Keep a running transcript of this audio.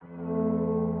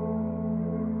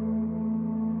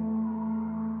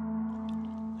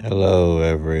Hello,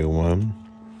 everyone.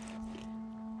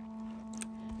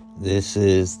 This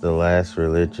is the last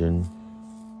religion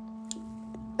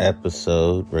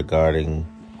episode regarding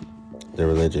the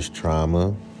religious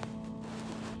trauma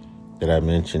that I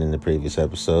mentioned in the previous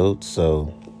episode.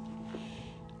 So,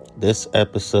 this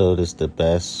episode is the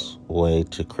best way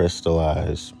to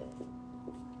crystallize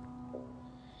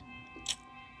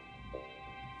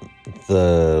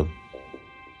the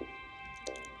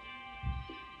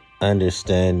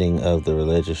understanding of the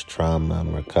religious trauma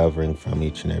I'm recovering from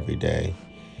each and every day.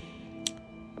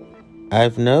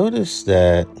 I've noticed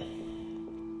that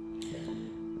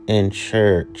in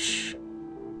church,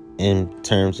 in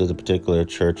terms of the particular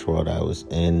church world I was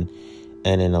in,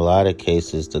 and in a lot of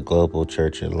cases, the global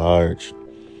church at large,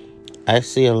 I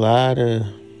see a lot of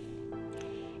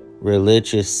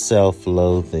religious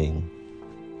self-loathing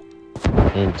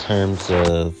in terms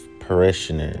of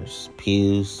parishioners,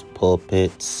 pews,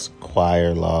 pulpits,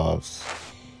 choir lofts,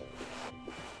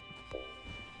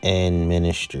 and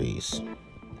ministries.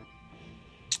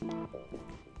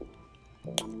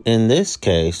 In this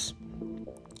case,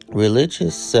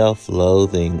 religious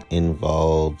self-loathing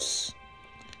involves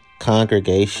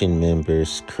congregation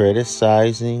members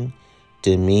criticizing,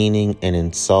 demeaning, and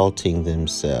insulting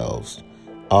themselves,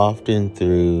 often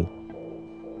through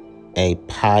a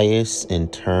pious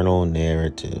internal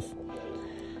narrative.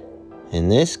 In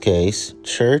this case,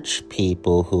 church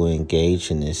people who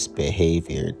engage in this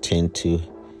behavior tend to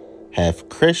have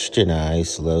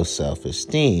Christianized low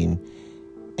self-esteem,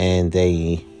 and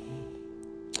they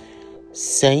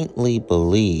saintly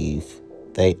believe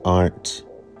they aren't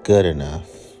good enough.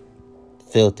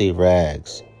 Filthy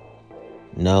rags.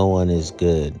 No one is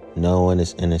good. No one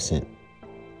is innocent.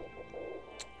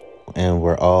 And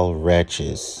we're all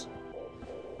wretches.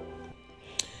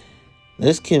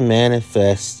 This can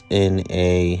manifest in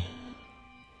a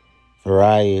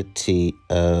variety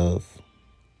of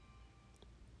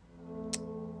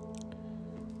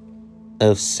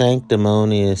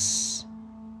sanctimonious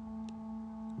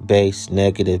based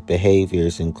negative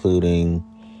behaviors, including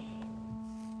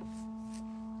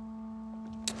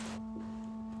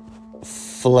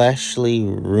fleshly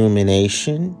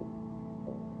rumination,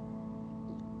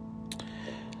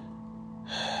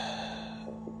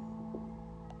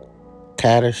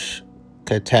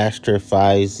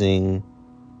 catastrophizing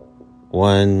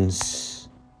one's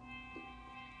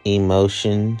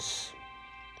emotions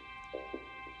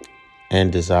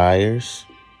and desires,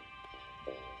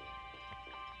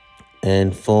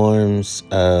 and forms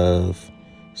of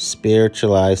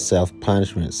spiritualized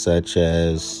self-punishment such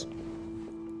as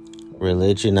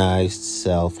religionized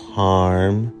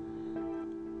self-harm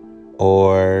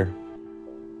or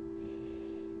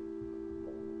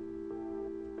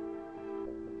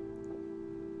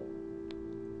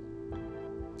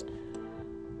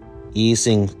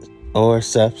using or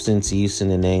substance use in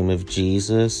the name of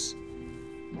Jesus,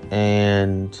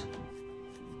 and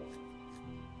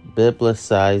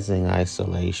biblicizing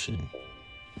isolation.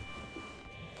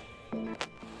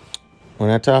 When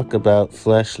I talk about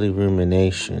fleshly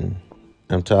rumination,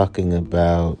 I'm talking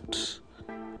about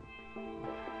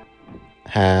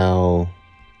how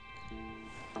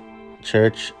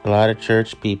a lot of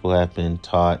church people have been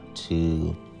taught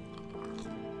to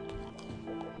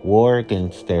war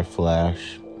against their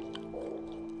flesh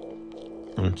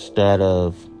instead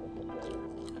of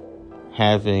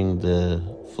having the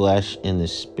flesh and the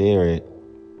spirit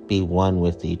be one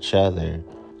with each other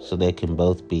so they can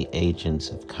both be agents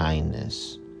of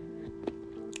kindness.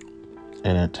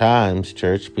 And at times,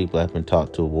 church people have been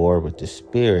taught to war with the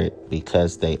spirit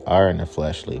because they are in a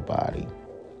fleshly body.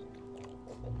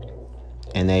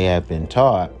 And they have been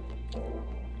taught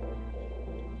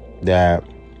that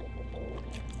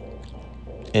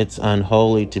it's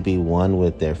unholy to be one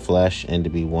with their flesh and to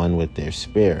be one with their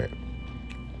spirit.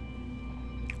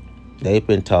 They've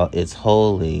been taught it's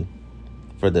holy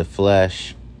for the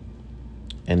flesh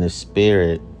and the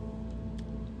spirit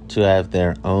to have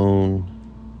their own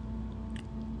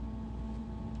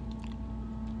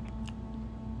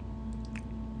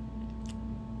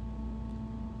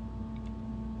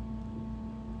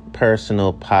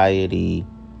personal piety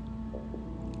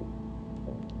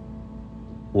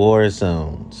war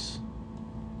zones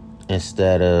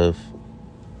instead of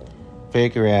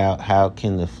figure out how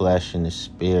can the flesh and the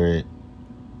spirit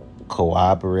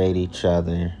cooperate each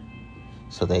other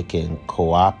so they can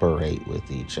cooperate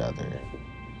with each other.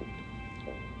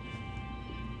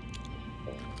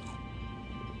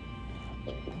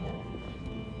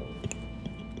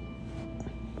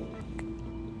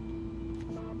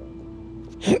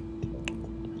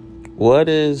 What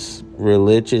is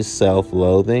religious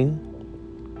self-loathing?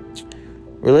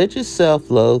 Religious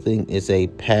self-loathing is a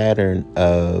pattern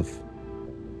of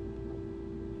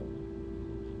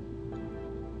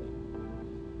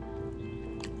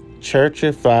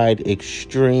churchified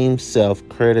extreme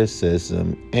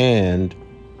self-criticism and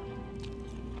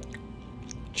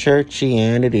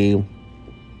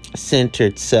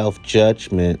churchianity-centered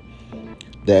self-judgment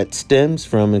that stems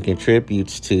from and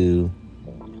contributes to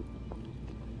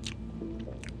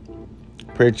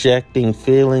projecting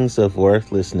feelings of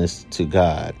worthlessness to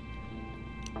God,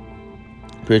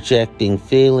 projecting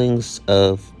feelings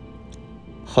of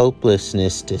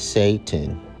hopelessness to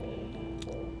Satan,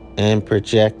 and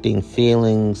projecting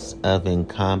feelings of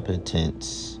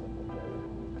incompetence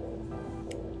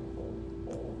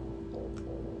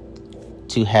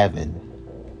to heaven.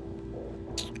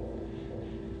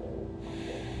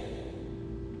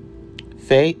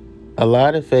 A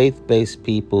lot of faith-based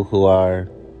people who are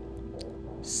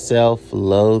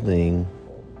self-loathing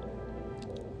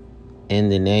in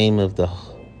the name of the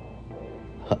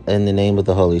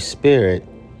Holy Spirit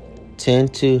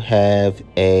tend to have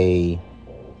a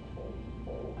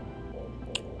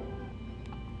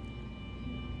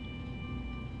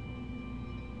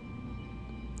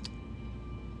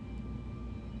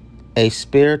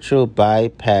spiritual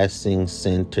bypassing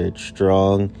centered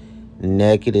strong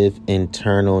negative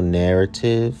internal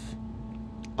narrative,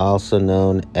 also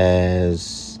known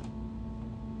as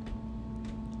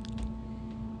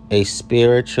a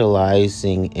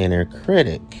spiritualizing inner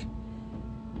critic,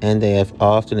 and they have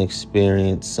often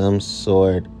experienced some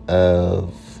sort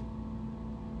of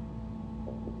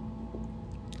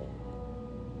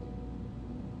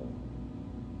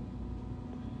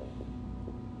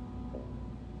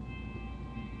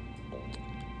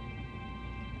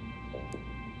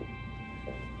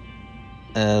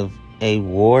a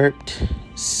warped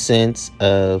sense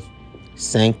of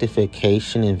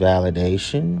sanctification and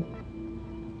validation,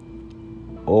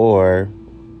 or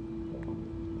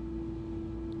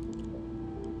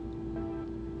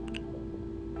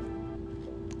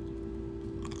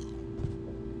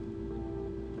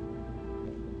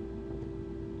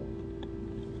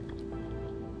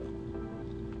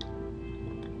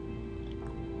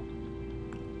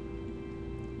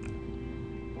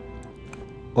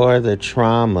the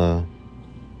trauma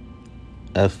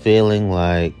of feeling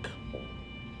like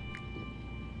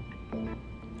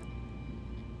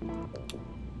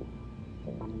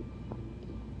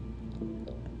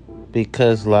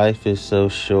because life is so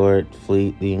short,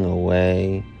 fleeting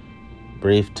away,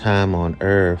 brief time on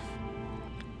earth,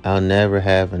 I'll never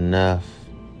have enough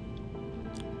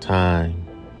time.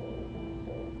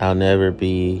 I'll never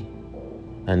be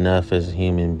enough as a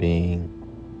human being.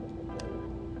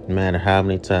 No matter how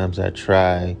many times I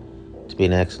try to be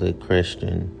an excellent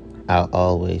Christian, I'll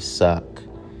always suck.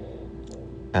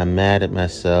 I'm mad at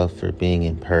myself for being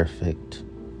imperfect.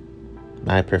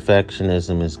 My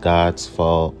perfectionism is God's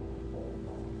fault.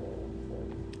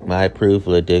 My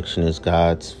approval addiction is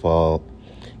God's fault.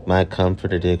 My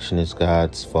comfort addiction is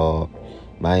God's fault.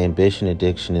 My ambition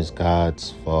addiction is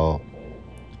God's fault.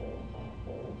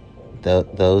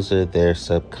 Those are their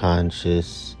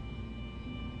subconscious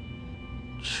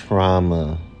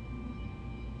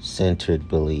trauma-centered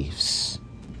beliefs.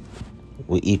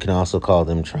 You can also call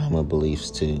them trauma beliefs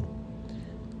too.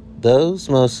 Those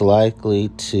most likely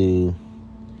to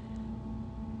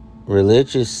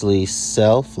religiously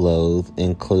self-loathe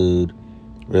include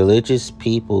religious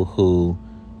people who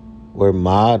were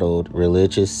modeled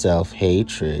religious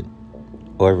self-hatred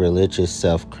or religious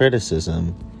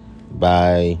self-criticism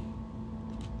by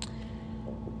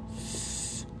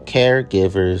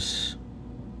caregivers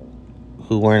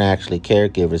who weren't actually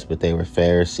caregivers, but they were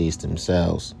Pharisees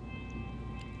themselves,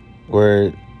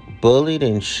 were bullied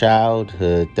in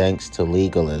childhood thanks to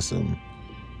legalism,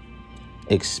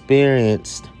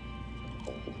 experienced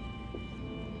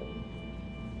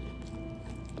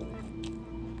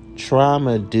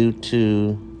trauma due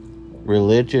to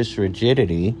religious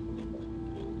rigidity,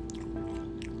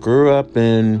 grew up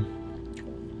in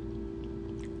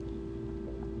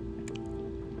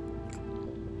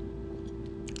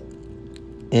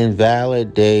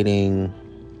invalidating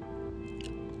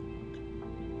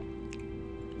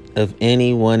of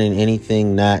anyone and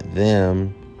anything not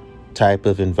them type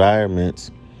of environments,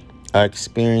 are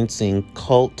experiencing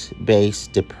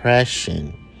cult-based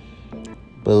depression,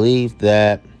 believe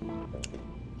that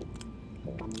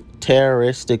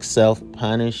terroristic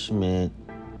self-punishment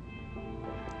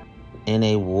in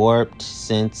a warped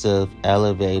sense of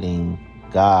elevating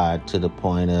God to the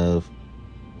point of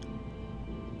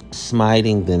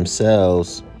smiting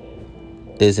themselves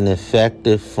is an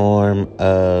effective form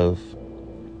of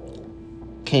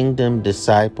kingdom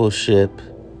discipleship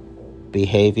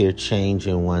behavior change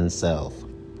in oneself.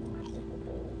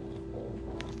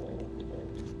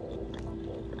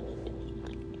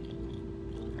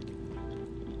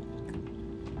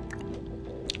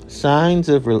 Signs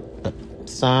of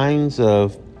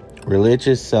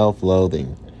religious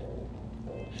self-loathing.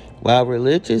 While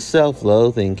religious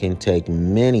self-loathing can take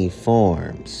many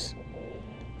forms,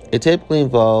 it typically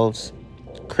involves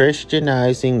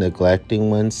Christianizing, neglecting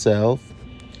oneself,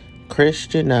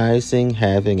 Christianizing,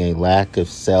 having a lack of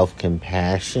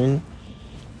self-compassion,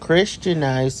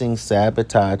 Christianizing,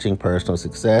 sabotaging personal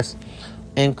success,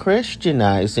 and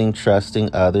Christianizing, trusting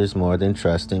others more than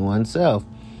trusting oneself.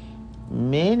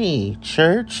 Many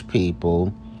church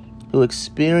people who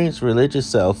experience religious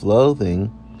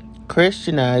self-loathing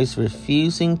Christianize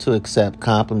refusing to accept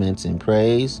compliments and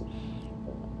praise,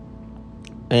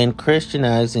 and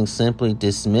Christianizing simply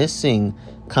dismissing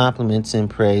compliments and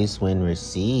praise when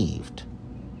received.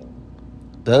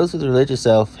 Those with religious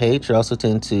self-hatred also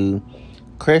tend to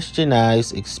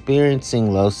Christianize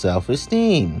experiencing low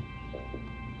self-esteem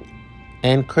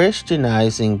and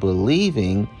Christianizing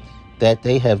believing that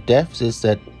they have deficits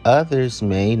that others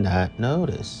may not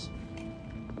notice.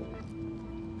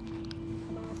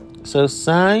 So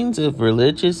signs of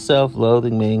religious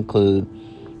self-loathing may include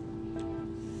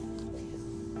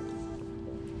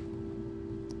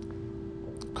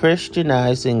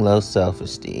Christianizing low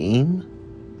self-esteem,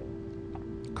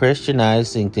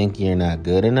 Christianizing thinking you're not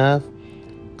good enough,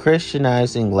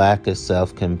 Christianizing lack of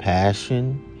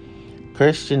self-compassion,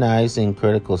 Christianizing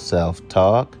critical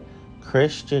self-talk,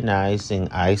 Christianizing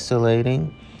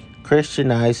isolating,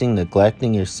 Christianizing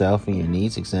neglecting yourself and your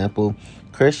needs. Example,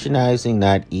 Christianizing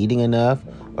not eating enough,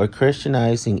 or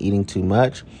Christianizing eating too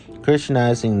much,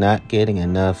 Christianizing not getting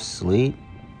enough sleep,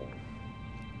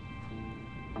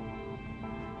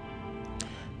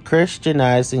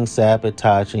 Christianizing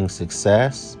sabotaging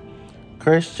success,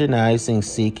 Christianizing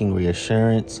seeking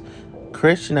reassurance,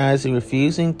 Christianizing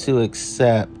refusing to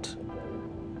accept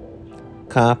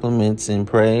compliments and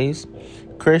praise,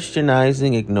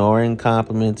 Christianizing ignoring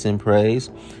compliments and praise,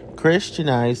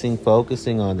 Christianizing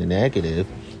focusing on the negative,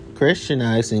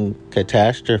 Christianizing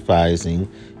catastrophizing,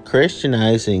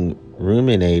 Christianizing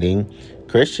ruminating,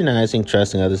 Christianizing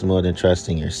trusting others more than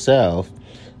trusting yourself,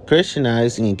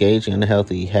 Christianizing engaging in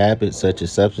unhealthy habits such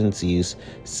as substance use,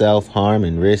 self-harm,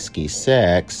 and risky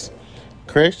sex,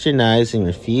 Christianizing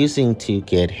refusing to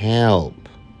get help.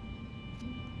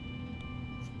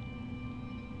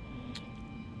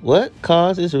 What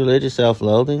causes religious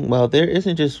self-loathing? Well, there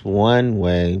isn't just one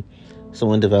way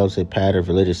someone develops a pattern of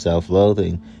religious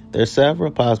self-loathing. There are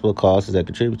several possible causes that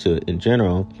contribute to it. In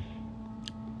general,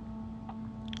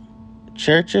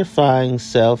 churchifying,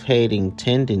 self-hating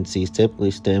tendencies typically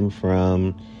stem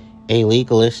from a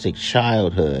legalistic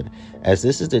childhood, as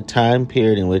this is the time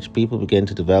period in which people begin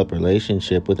to develop a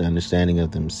relationship with an understanding of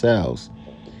themselves.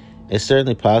 It's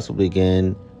certainly possible to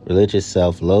begin religious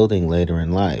self-loathing later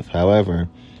in life. However,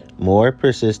 more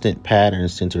persistent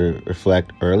patterns tend to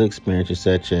reflect early experiences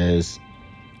such as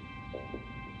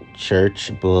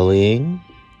church bullying,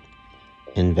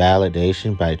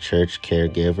 invalidation by church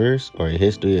caregivers, or a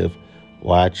history of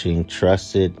watching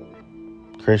trusted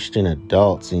Christian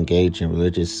adults engage in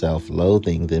religious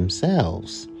self-loathing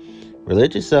themselves.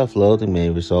 Religious self-loathing may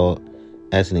result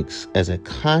as a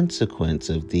consequence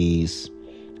of these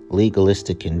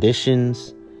legalistic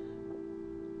conditions,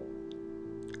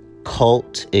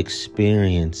 cult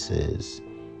experiences,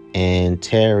 and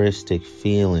terroristic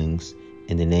feelings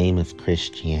in the name of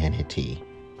Christianity.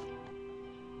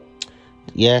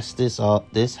 Yes,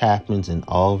 this happens in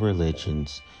all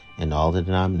religions and all the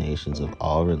denominations of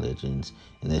all religions,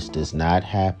 and this does not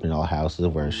happen in all houses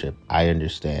of worship. I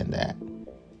understand that.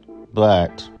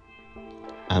 But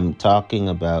I'm talking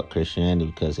about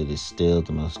Christianity because it is still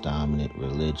the most dominant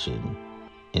religion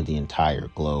in the entire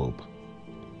globe.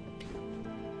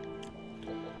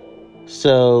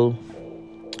 So,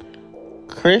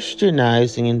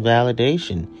 Christianizing and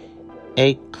validation.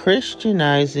 A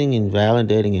Christianizing and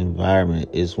validating environment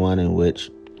is one in which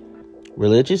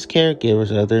religious caregivers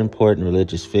and other important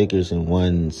religious figures in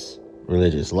one's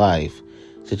religious life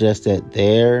suggest that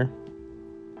their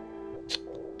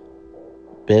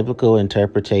biblical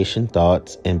interpretation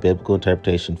thoughts and biblical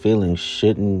interpretation feelings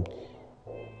shouldn't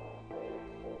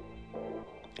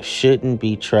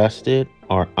be trusted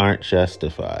or aren't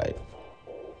justified.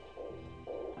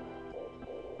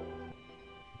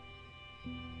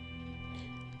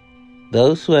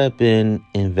 Those who have been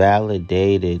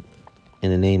invalidated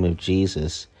in the name of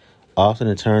Jesus often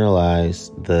internalize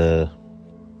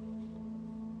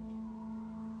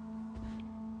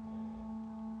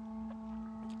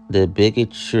the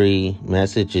bigotry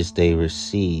messages they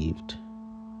received,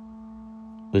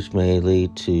 which may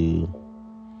lead to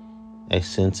a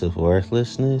sense of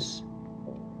worthlessness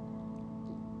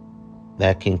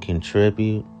that can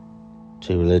contribute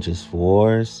to religious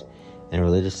wars and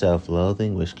religious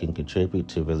self-loathing, which can contribute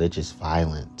to religious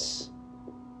violence.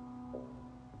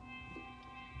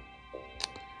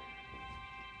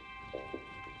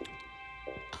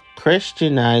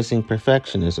 Christianizing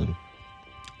perfectionism.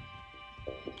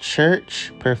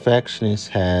 Church perfectionists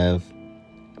have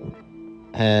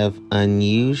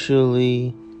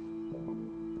unusually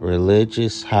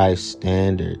religious high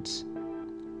standards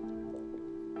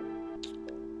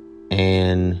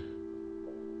and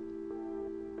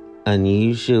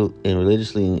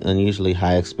religiously unusually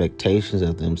high expectations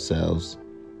of themselves,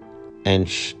 and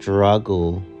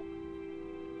struggle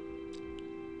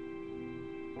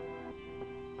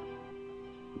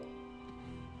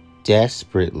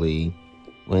desperately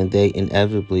when they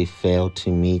inevitably fail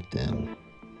to meet them.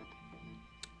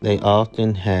 They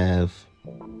often have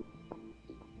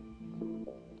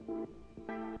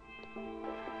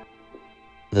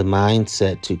the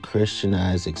mindset to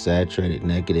Christianize exaggerated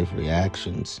negative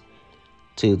reactions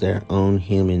to their own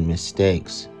human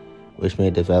mistakes, which may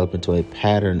develop into a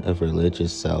pattern of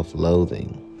religious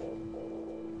self-loathing.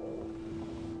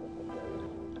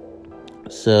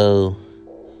 So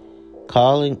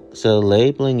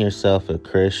labeling yourself a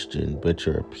Christian, but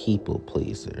you're a people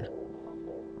pleaser.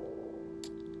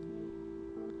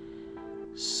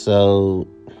 So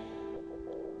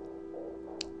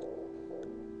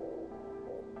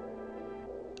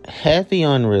heavy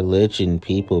on religion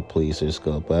people pleasers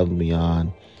go above and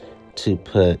beyond to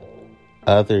put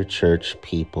other church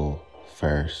people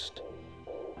first,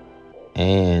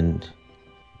 and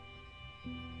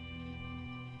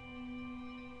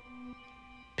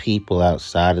people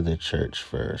outside of the church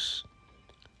first,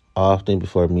 often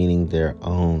before meeting their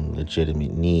own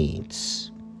legitimate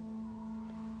needs.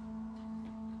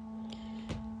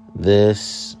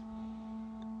 This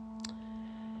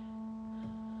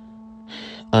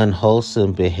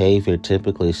unwholesome behavior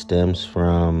typically stems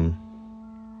from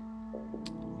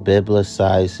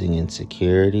biblicizing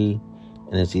insecurity,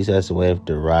 and it's used as a way of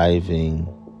deriving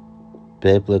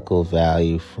biblical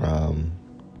value from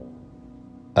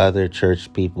other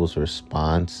church people's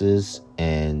responses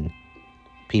and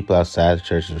people outside the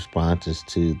church's responses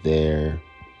to their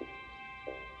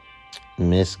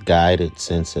misguided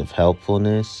sense of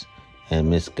helpfulness and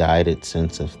misguided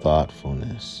sense of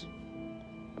thoughtfulness.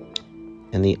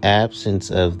 In the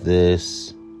absence of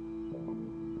this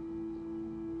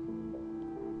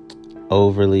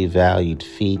overly valued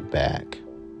feedback,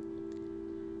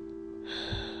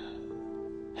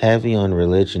 heavy on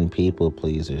religion people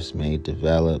pleasers may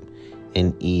develop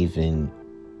an even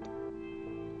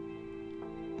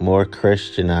more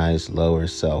Christianized lower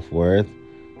self-worth,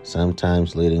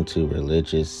 sometimes leading to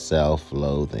religious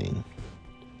self-loathing.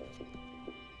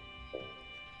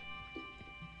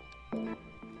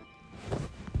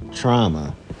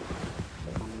 Trauma.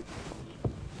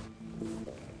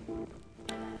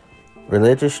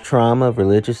 Religious trauma,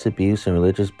 religious abuse, and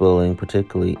religious bullying,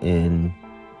 particularly in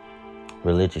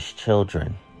religious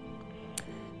children,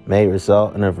 may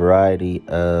result in a variety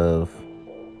of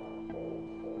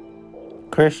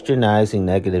Christianizing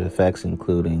negative effects,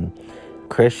 including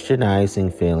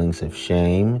Christianizing feelings of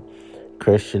shame,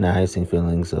 Christianizing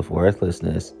feelings of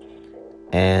worthlessness,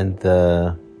 and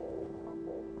the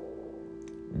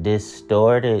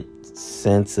distorted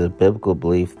sense of biblical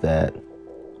belief that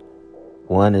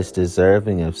one is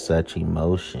deserving of such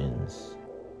emotions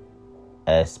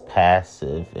as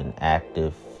passive and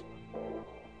active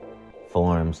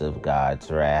forms of God's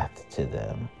wrath to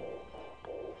them.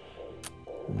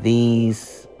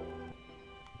 These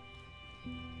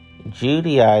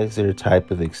Judaizer type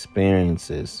of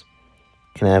experiences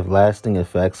can have lasting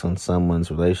effects on someone's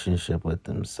relationship with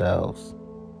themselves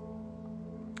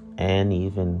and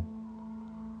even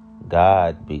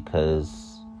God,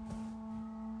 because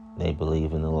they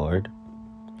believe in the Lord,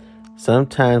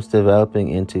 sometimes developing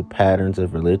into patterns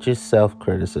of religious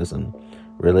self-criticism,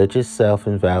 religious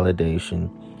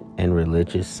self-invalidation, and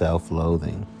religious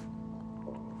self-loathing.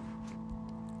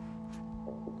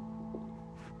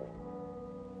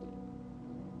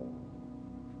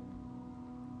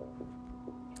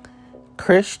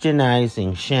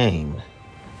 Christianizing shame.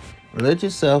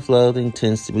 Religious self-loathing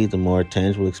tends to be the more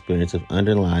tangible experience of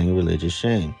underlying religious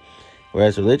shame,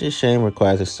 whereas religious shame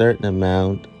requires a certain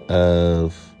amount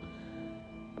of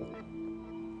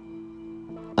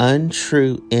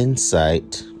untrue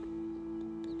insight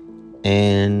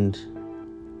and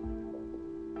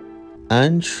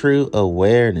untrue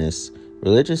awareness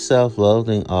Religious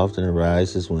self-loathing often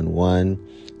arises when one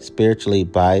spiritually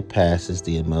bypasses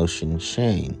the emotion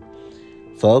shame,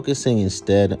 focusing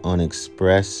instead on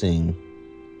expressing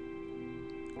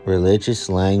religious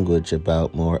language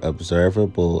about more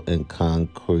observable and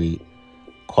concrete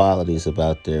qualities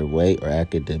about their weight or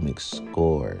academic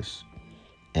scores.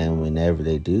 And whenever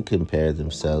they do compare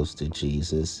themselves to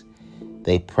Jesus,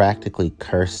 they practically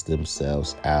curse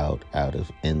themselves out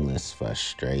of endless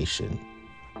frustration.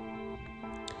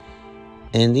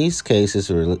 In these cases,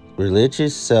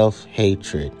 religious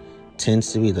self-hatred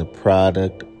tends to be the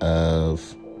product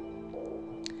of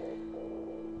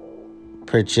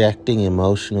projecting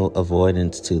emotional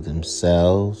avoidance to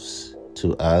themselves,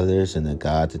 to others, and the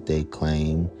God that they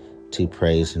claim to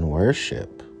praise and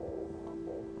worship.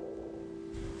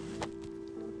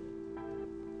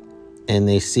 And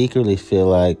they secretly feel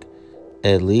like,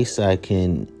 at least I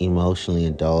can emotionally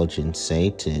indulge in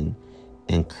Satan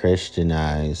and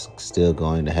Christianize, still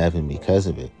going to heaven because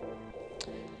of it.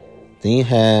 Then you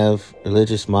have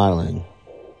religious modeling.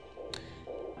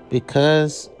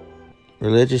 Because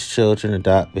religious children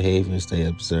adopt behaviors they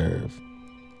observe.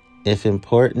 If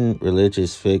important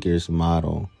religious figures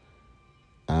model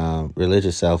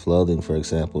religious self-loathing, for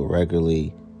example,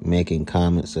 regularly making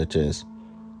comments such as,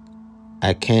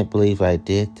 "I can't believe I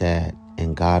did that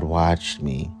and God watched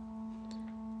me.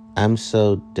 I'm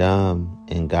so dumb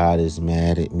and God is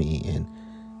mad at me,"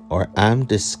 or "I'm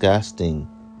disgusting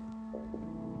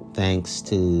thanks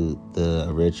to the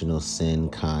original sin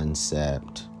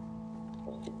concept."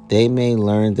 They may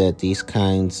learn that these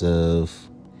kinds of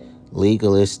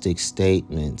legalistic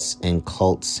statements and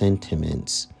cult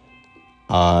sentiments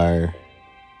are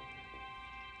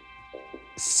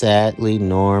sadly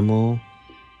normal,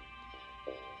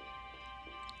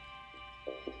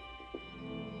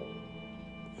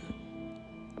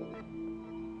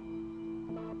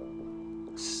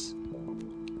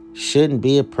 shouldn't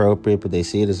be appropriate, but they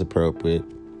see it as appropriate.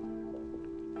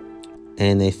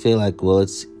 And they feel like, well,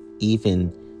 it's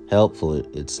even helpful.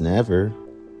 It's never.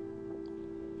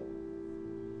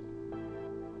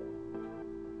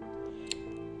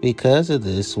 Because of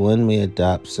this, one may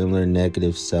adopt similar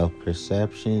negative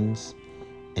self-perceptions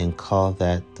and call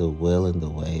that the will and the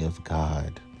way of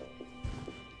God.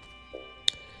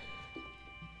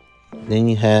 Then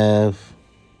you have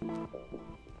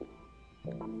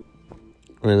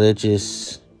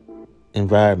religious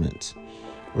environments.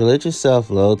 Religious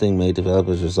self-loathing may develop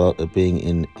as a result of being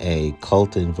in a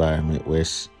cult environment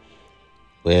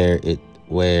where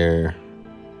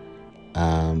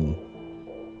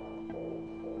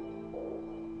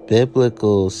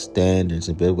biblical standards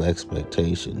and biblical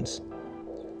expectations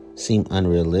seem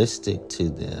unrealistic to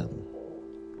them.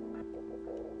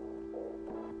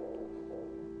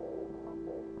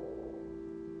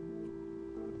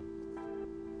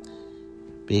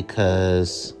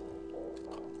 Because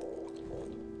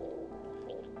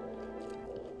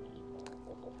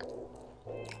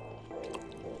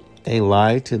they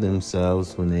lie to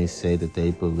themselves when they say that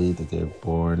they believe that they're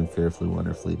born fearfully,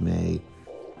 wonderfully made.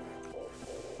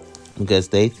 Because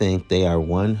they think they are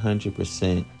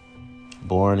 100%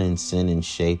 born in sin and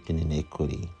shaped in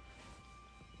iniquity.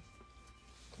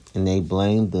 And they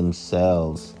blame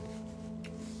themselves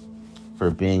for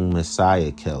being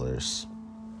Messiah killers.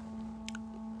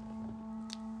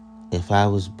 If I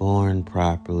was born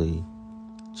properly,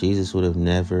 Jesus would have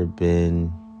never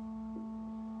been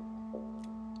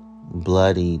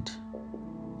bloodied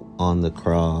on the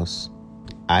cross.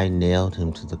 I nailed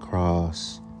him to the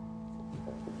cross.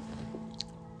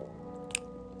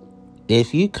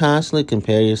 If you constantly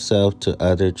compare yourself to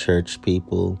other church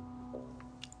people,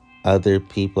 other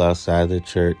people outside the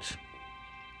church,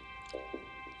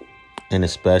 and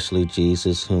especially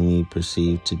Jesus, whom you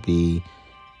perceive to be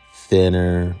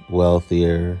thinner,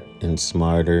 wealthier, and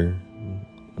smarter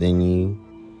than you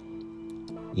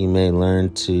may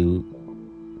learn to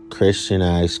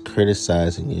Christianize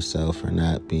criticizing yourself for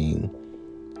not being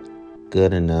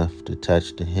good enough to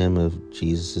touch the hem of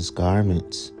Jesus'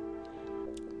 garments.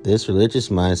 This religious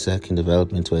mindset can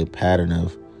develop into a pattern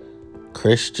of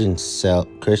Christianizing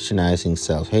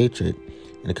self-hatred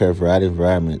and occur in a variety of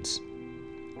environments,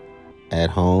 at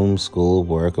home, school,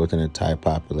 work, or within an entire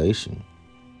population.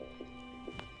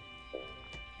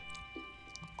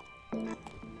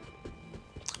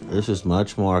 This is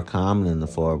much more common in the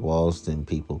four walls than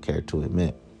people care to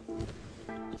admit.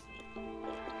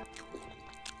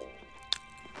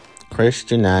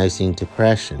 Christianizing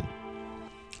depression.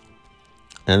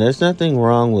 And there's nothing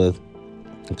wrong with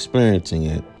experiencing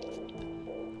it.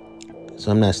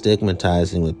 So I'm not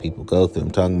stigmatizing what people go through.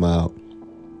 I'm talking about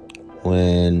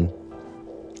when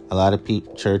A lot of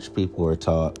church people were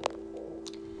taught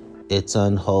it's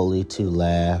unholy to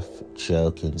laugh,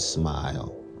 joke, and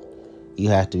smile. You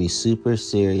have to be super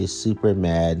serious, super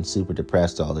mad, and super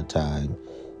depressed all the time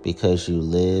because you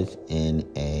live in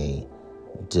a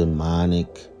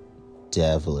demonic,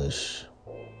 devilish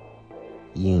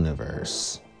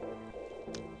universe.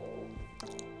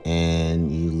 And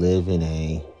you live in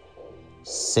a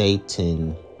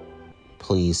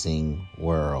Satan-pleasing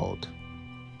world.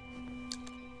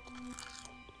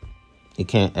 You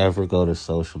can't ever go to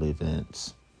social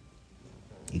events.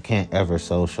 You can't ever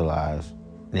socialize.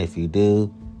 And if you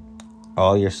do,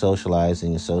 all your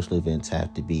socializing and social events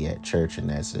have to be at church, and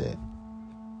that's it.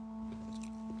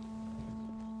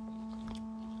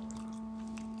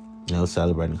 No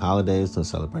celebrating holidays, no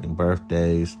celebrating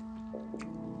birthdays,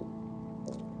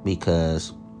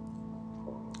 because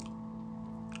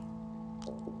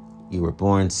you were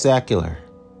born secular.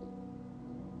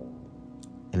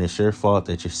 And it's your fault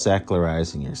that you're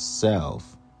secularizing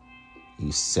yourself.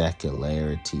 You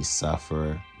secularity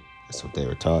sufferer. That's what they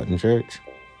were taught in church.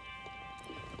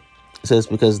 It says,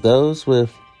 because those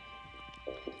with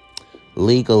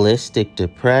legalistic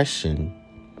depression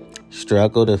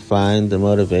struggle to find the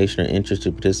motivation or interest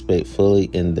to participate fully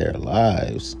in their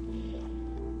lives.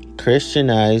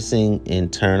 Christianizing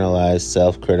internalized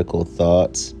self-critical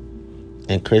thoughts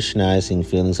and Christianizing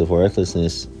feelings of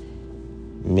worthlessness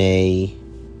may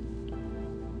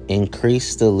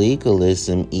increase the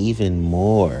legalism even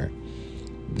more.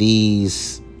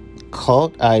 These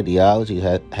cult ideologies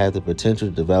have the potential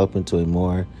to develop into a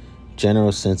more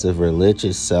general sense of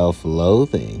religious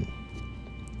self-loathing.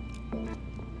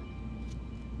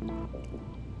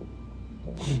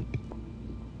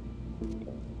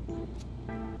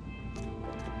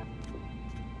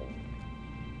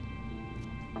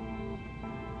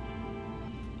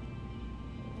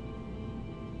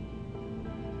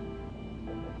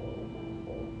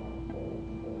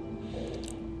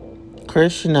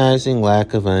 Christianizing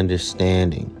lack of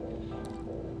understanding.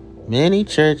 Many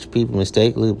church people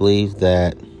mistakenly believe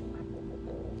that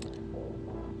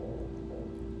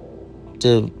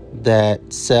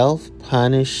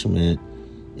self-punishment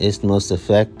is the most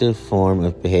effective form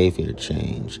of behavior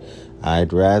change.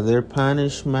 I'd rather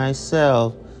punish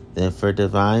myself than for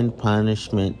divine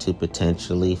punishment to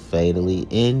potentially fatally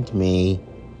end me.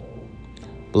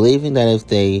 Believing that if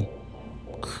they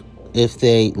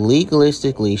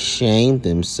legalistically shame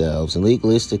themselves and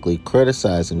legalistically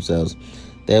criticize themselves,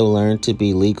 they will learn to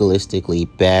be legalistically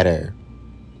better.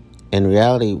 In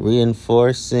reality,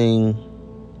 reinforcing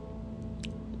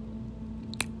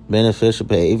beneficial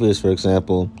behaviors, for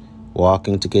example,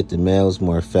 walking to get the mail, is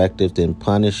more effective than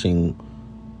punishing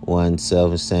oneself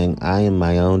and saying, I am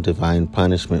my own divine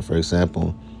punishment. For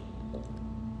example,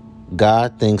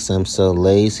 God thinks I'm so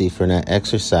lazy for not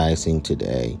exercising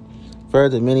today.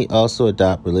 Further, many also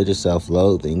adopt religious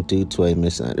self-loathing due to a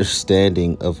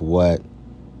misunderstanding of what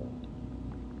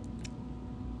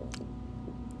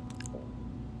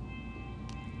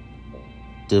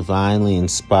divinely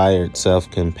inspired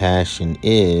self-compassion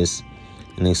is,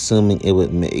 and assuming it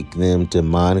would make them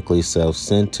demonically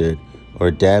self-centered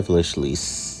or devilishly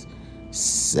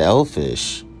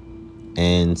selfish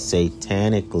and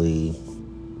satanically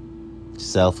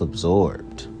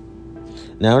self-absorbed.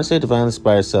 Now, when I say divinely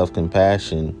inspired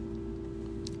self-compassion,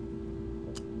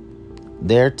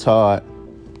 they're taught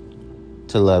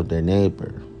to love their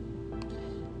neighbor.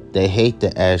 They hate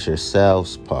the as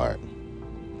yourselves part.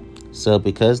 So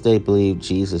because they believe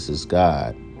Jesus is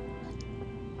God,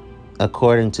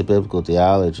 according to biblical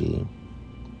theology,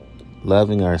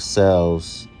 loving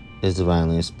ourselves is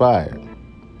divinely inspired.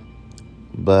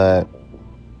 But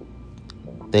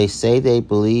they say they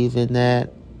believe in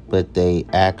that, but they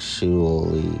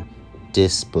actually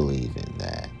disbelieve in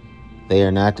that. They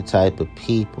are not the type of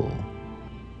people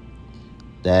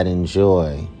that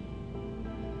enjoy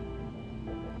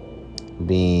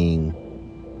being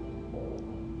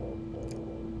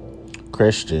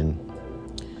Christian.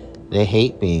 They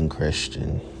hate being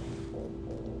Christian.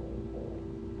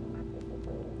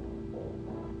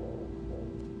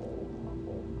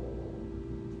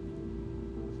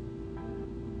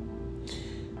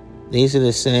 These are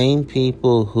the same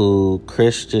people who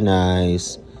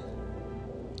Christianize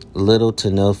little to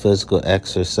no physical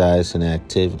exercise and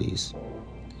activities.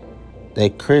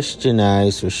 They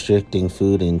Christianize restricting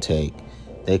food intake.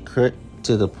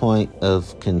 To the point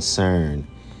of concern.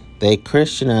 They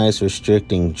Christianize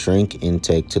restricting drink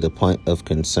intake to the point of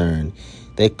concern.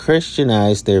 They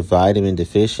Christianize their vitamin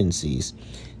deficiencies.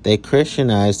 They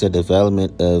Christianize their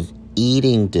development of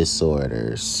eating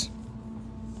disorders.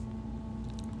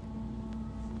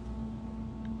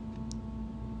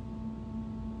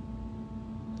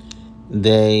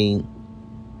 They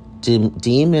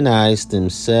demonize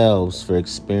themselves for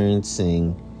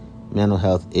experiencing mental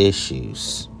health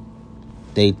issues.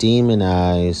 They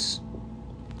demonize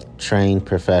trained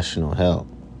professional help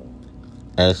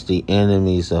as the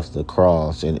enemies of the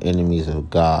cross and enemies of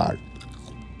God.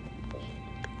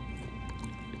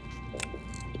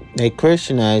 They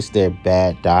Christianize their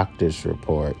bad doctor's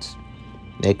reports.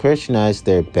 They Christianize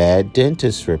their bad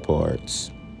dentist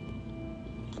reports.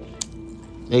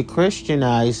 They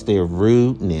Christianize their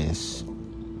rudeness.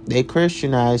 They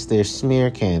Christianize their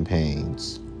smear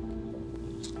campaigns.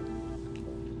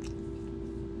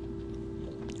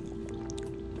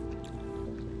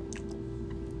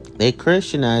 They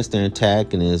Christianize their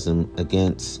antagonism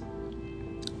against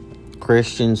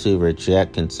Christians who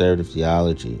reject conservative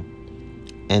theology.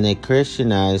 And they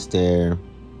Christianize their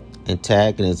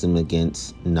antagonism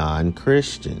against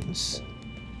non-Christians.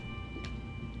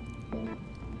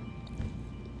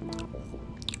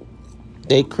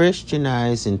 They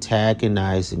Christianize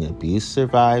antagonizing abuse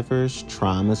survivors,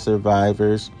 trauma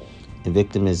survivors, and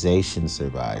victimization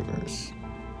survivors.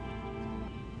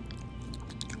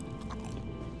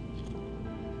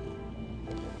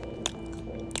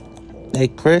 They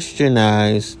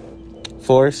Christianize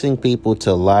forcing people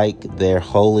to like their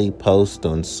holy post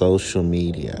on social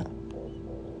media.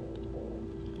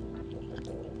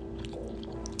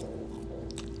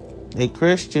 They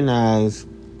Christianize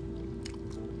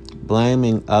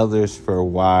blaming others for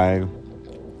why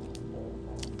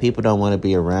people don't want to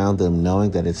be around them,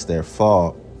 knowing that it's their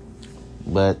fault,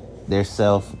 but their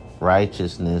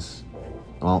self-righteousness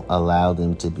won't allow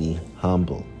them to be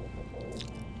humble.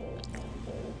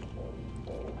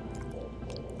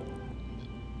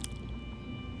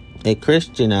 They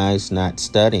Christianize not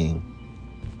studying,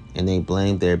 and they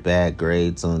blame their bad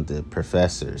grades on the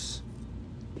professors.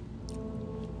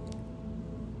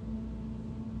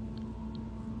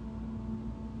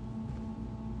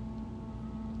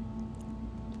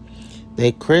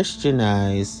 They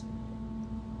Christianize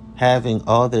having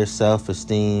all their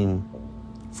self-esteem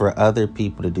for other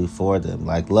people to do for them.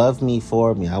 Like, love me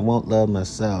for me. I won't love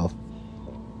myself.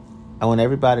 I want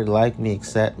everybody to like me,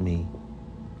 accept me.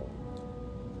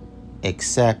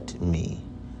 Accept me.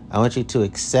 I want you to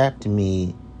accept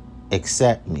me.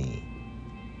 Accept me.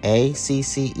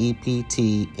 ACCEPTME.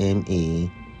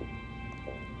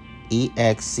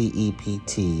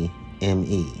 EXCEPTME.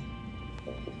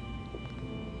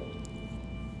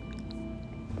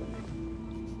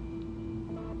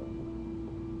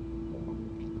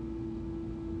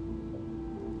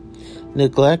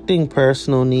 Neglecting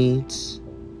personal needs,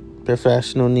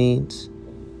 professional needs,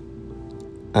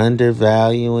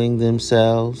 undervaluing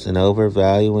themselves and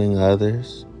overvaluing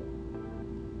others,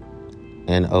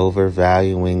 and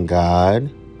overvaluing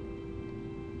God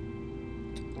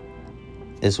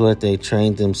is what they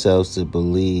trained themselves to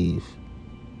believe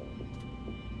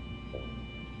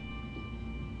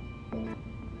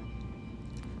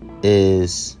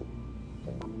is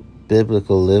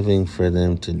biblical living for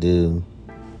them to do.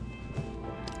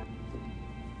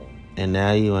 And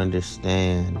now you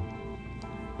understand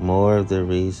more of the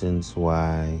reasons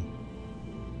why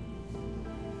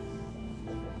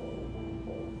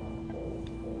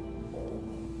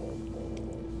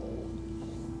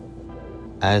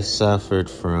I suffered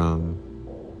from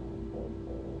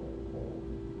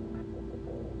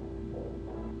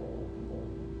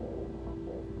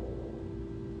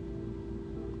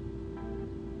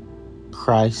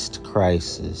Christ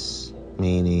crisis,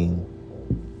 meaning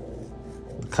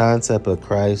the concept of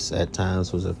Christ at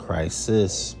times was a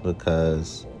crisis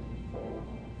because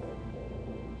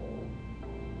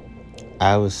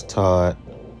I was taught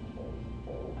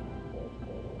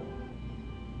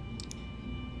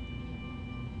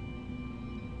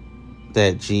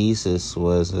that Jesus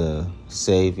was a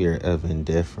savior of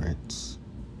indifference.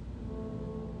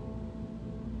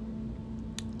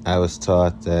 I was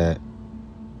taught that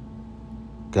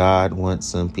God wants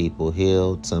some people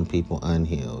healed, some people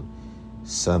unhealed.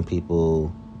 Some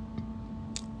people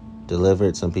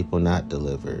delivered, some people not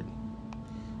delivered.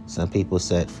 Some people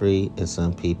set free, and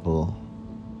some people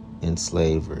in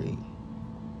slavery.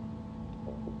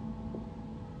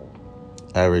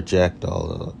 I reject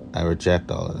all of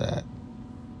that.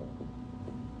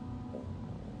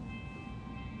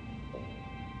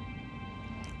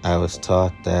 I was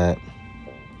taught that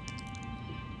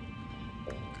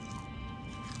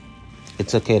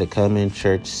it's okay to come in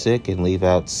church sick and leave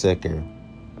out sicker.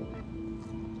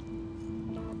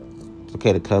 It's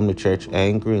okay to come to church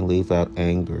angry and leave out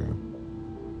anger.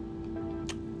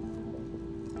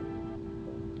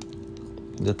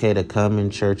 It's okay to come in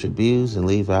church abused and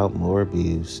leave out more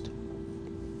abused.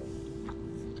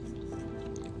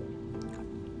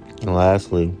 And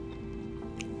lastly,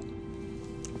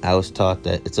 I was taught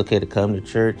that it's okay to come to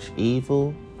church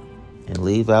evil and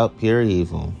leave out pure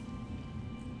evil.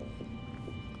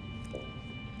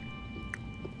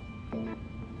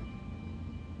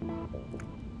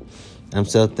 I'm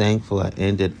so thankful I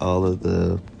ended all of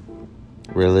the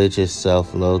religious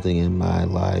self-loathing in my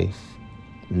life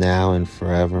now and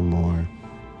forevermore.